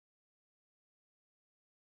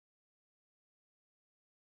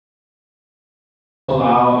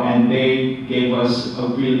Palau, and they gave us a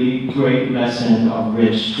really great lesson of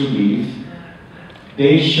Rich to Reef.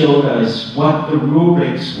 They showed us what the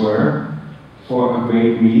rubrics were for a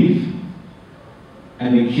great reef,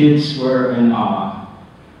 and the kids were in awe.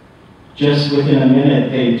 Just within a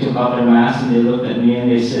minute, they took out their masks and they looked at me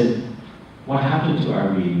and they said, "What happened to our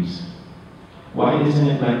reefs? Why isn't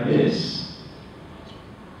it like this?"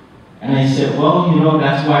 And I said, "Well,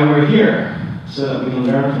 that's why we're here, so that we can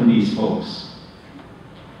learn from these folks."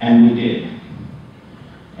 And we did.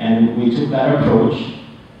 And we took that approach.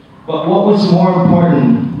 But what was more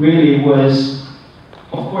important, really, was,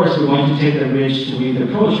 of course, we're going to take the Ridge to Reef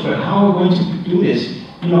approach, but how are we going to do this?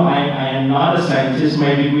 I am not a scientist.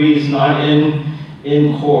 My degree is not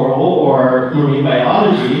in coral or marine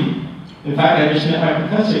biology. In fact, I just met my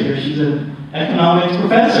professor here. She's an economics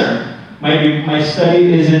professor. My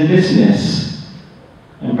study is in business.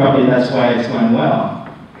 And probably that's why it's going well.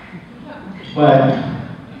 But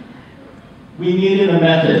we needed a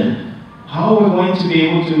method. How are we going to be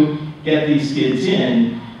able to get these kids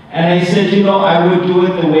in? And I said, I would do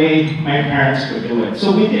it the way my parents would do it.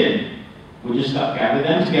 So we did. We just gathered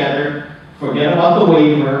them together, forget about the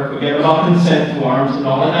waiver, forget about consent forms and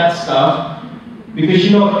all of that stuff. Because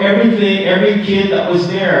every kid that was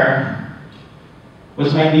there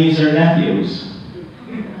was my niece or nephews.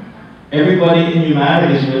 Everybody in Quinata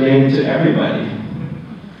is related to everybody.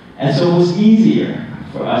 And so it was easier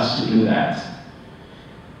for us to do that.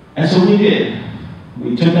 And so we did.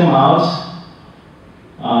 We took them out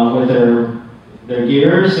with their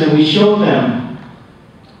gears, and we showed them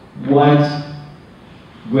what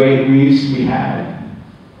great reefs we had,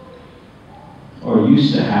 or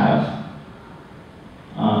used to have.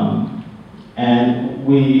 And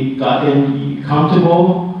we got them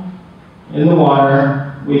comfortable in the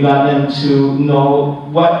water. We got them to know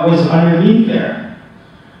what was underneath there.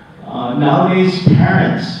 Nowadays,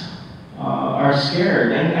 parents are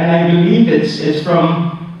scared, and I believe it's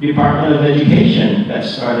from Department of Education that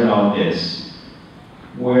started all this,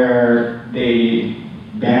 where they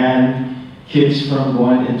banned kids from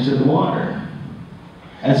going into the water.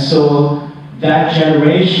 And so that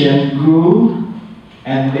generation grew,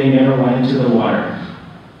 and they never went into the water.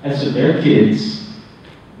 And so their kids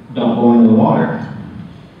don't go in the water.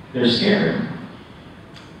 They're scared.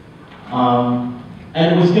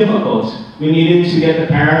 And it was difficult. We needed to get the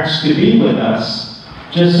parents to be with us,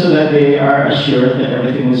 just so that they are assured that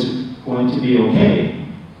everything was going to be okay.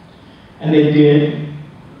 And they did,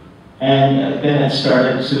 and then it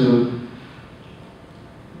started to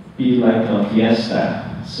be like a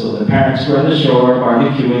fiesta. So the parents were on the shore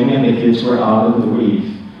barbecuing, and the kids were out in the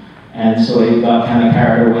reef. And so it got kind of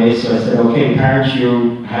carried away, so I said, "Okay, parents,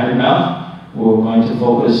 you had enough. We're going to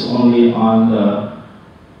focus only on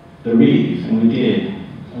the reef," and we did.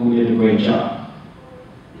 And we did a great job.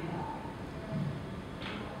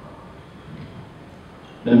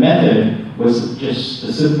 The method was just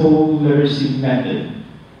a simple literacy method.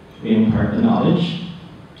 We impart the knowledge,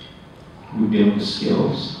 we build the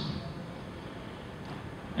skills,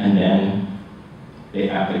 and then they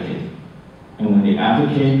advocate. And when they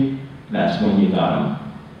advocate, that's when you got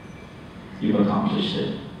them. You've accomplished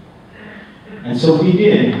it. And so we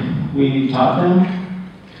did. We taught them.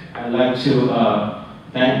 I'd like to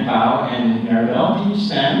thank Bao and Maribel. Can you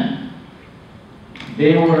stand?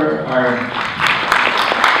 They were our,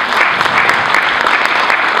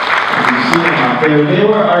 you see them out there, they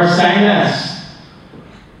were our scientists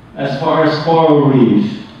as far as coral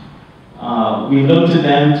reef. We looked to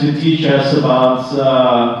them to teach us about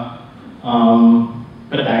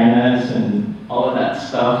vaginas and all of that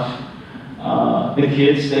stuff. The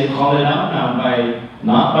kids, they call it out now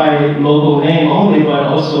not by local name only, but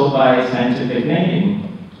also by scientific name.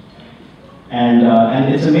 And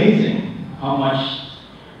it's amazing how much,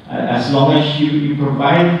 as long as you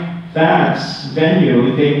provide that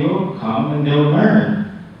venue, they will come and they'll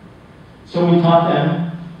learn. So we taught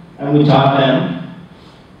them, and we taught them,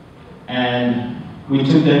 and we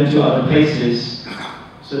took them to other places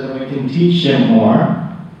so that we can teach them more.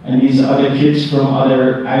 And these other kids from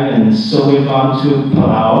other islands. So we've gone to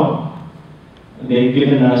Palau. They've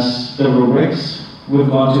given us the rubrics. We've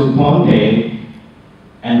gone to Pohnpei,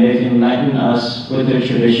 and they've enlightened us with their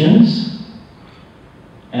traditions.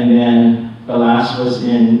 And then the last was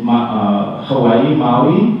in Hawaii,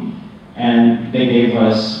 Maui, and they gave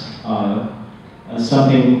us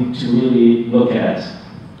something to really look at.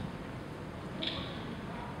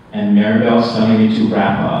 And Maribel's telling me to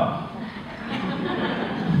wrap up.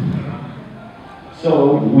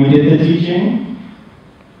 So we did the teaching,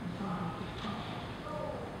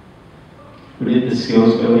 we did the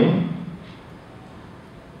skills building.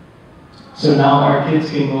 So now our kids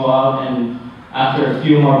can go out and after a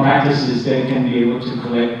few more practices, they can be able to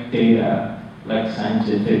collect data like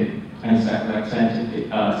scientists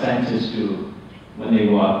do when they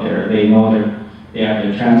go out there. They know they have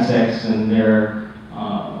their transects and their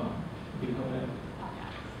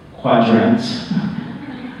quadrants.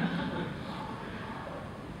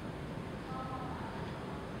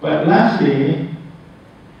 But lastly,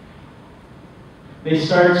 they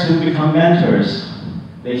start to become mentors.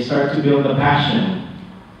 They start to build a passion.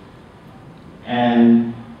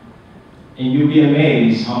 And you'll be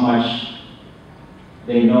amazed how much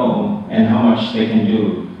they know and how much they can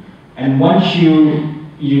do. And once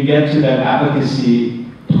you get to that advocacy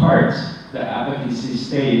part, the advocacy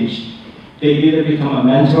stage, they either become a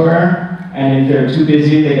mentor, and if they're too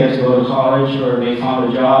busy, they get to go to college or they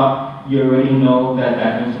found a job, you already know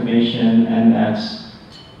that information and that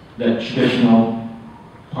traditional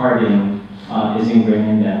parting is ingrained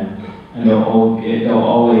in them. And they'll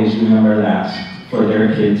always remember that for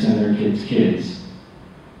their kids and their kids' kids.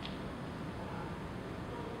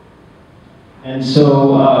 And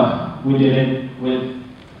so we did it with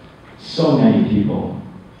so many people.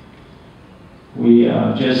 We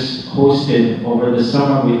just hosted, over the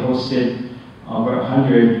summer, we hosted over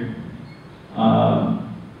 100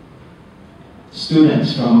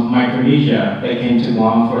 students from Micronesia that came to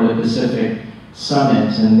Guam for the Pacific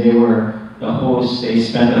Summit, and they were the hosts. They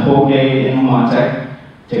spent the whole day in Quinata,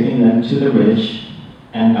 taking them to the ridge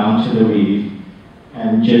and down to the reef,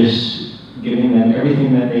 and just giving them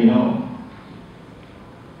everything that they know.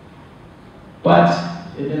 But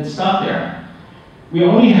it didn't stop there. We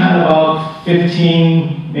only had about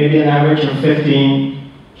 15, maybe an average of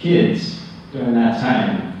 15 kids during that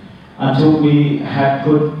time, until we had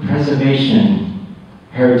put preservation,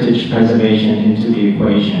 heritage preservation into the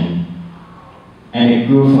equation. And it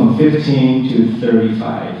grew from 15 to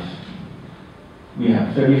 35. We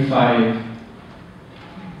have 35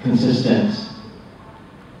 consistent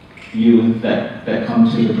youth that come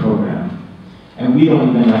to the program. And we don't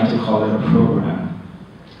even like to call it a program,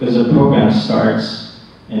 because a program starts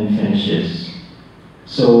and finishes.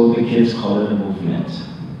 So the kids call it a movement.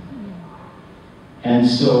 And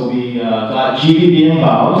so we got GBB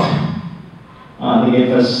involved. They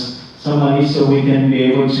gave us some money so we can be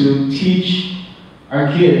able to teach our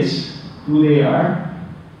kids who they are,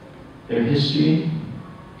 their history,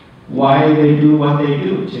 why they do what they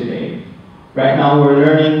do today. Right now we're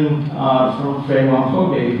learning from Fray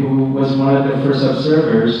Wampoge, who was one of the first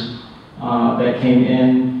observers that came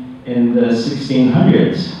in the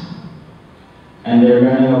 1600s. And they're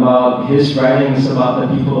learning about his writings about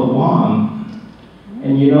the people of Guam.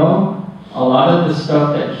 And you know, a lot of the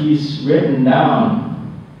stuff that he's written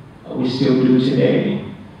down, we still do today,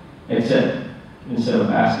 except instead of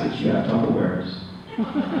baskets, you have Tupperwares.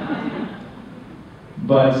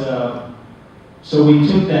 But, so we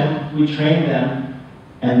took them, we trained them,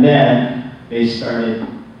 and then they started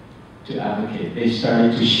to advocate. They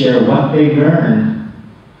started to share what they learned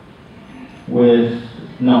with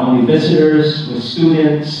not only visitors, with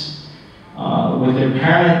students, with their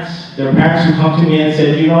parents. There were parents who come to me and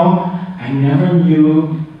said, you know, I never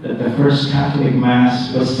knew that the first Catholic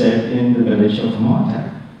Mass was said in the village of Quinata.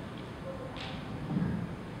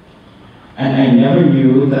 And I never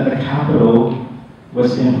knew that the capital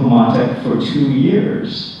was in Quinata for 2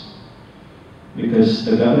 years, because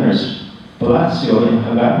the governor's palacio in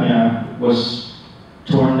Havana was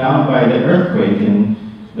torn down by the earthquake, and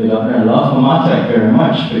the governor loved Quinata very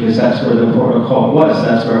much because that's where the protocol was.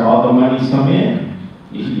 That's where all the monies come in.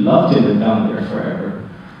 He loved to live down there forever.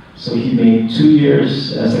 So he made 2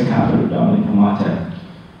 years as the capital down in Quinata.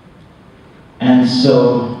 And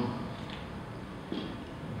so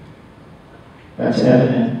that's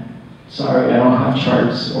evident. Sorry, I don't have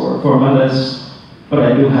charts or formulas, but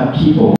I do have people.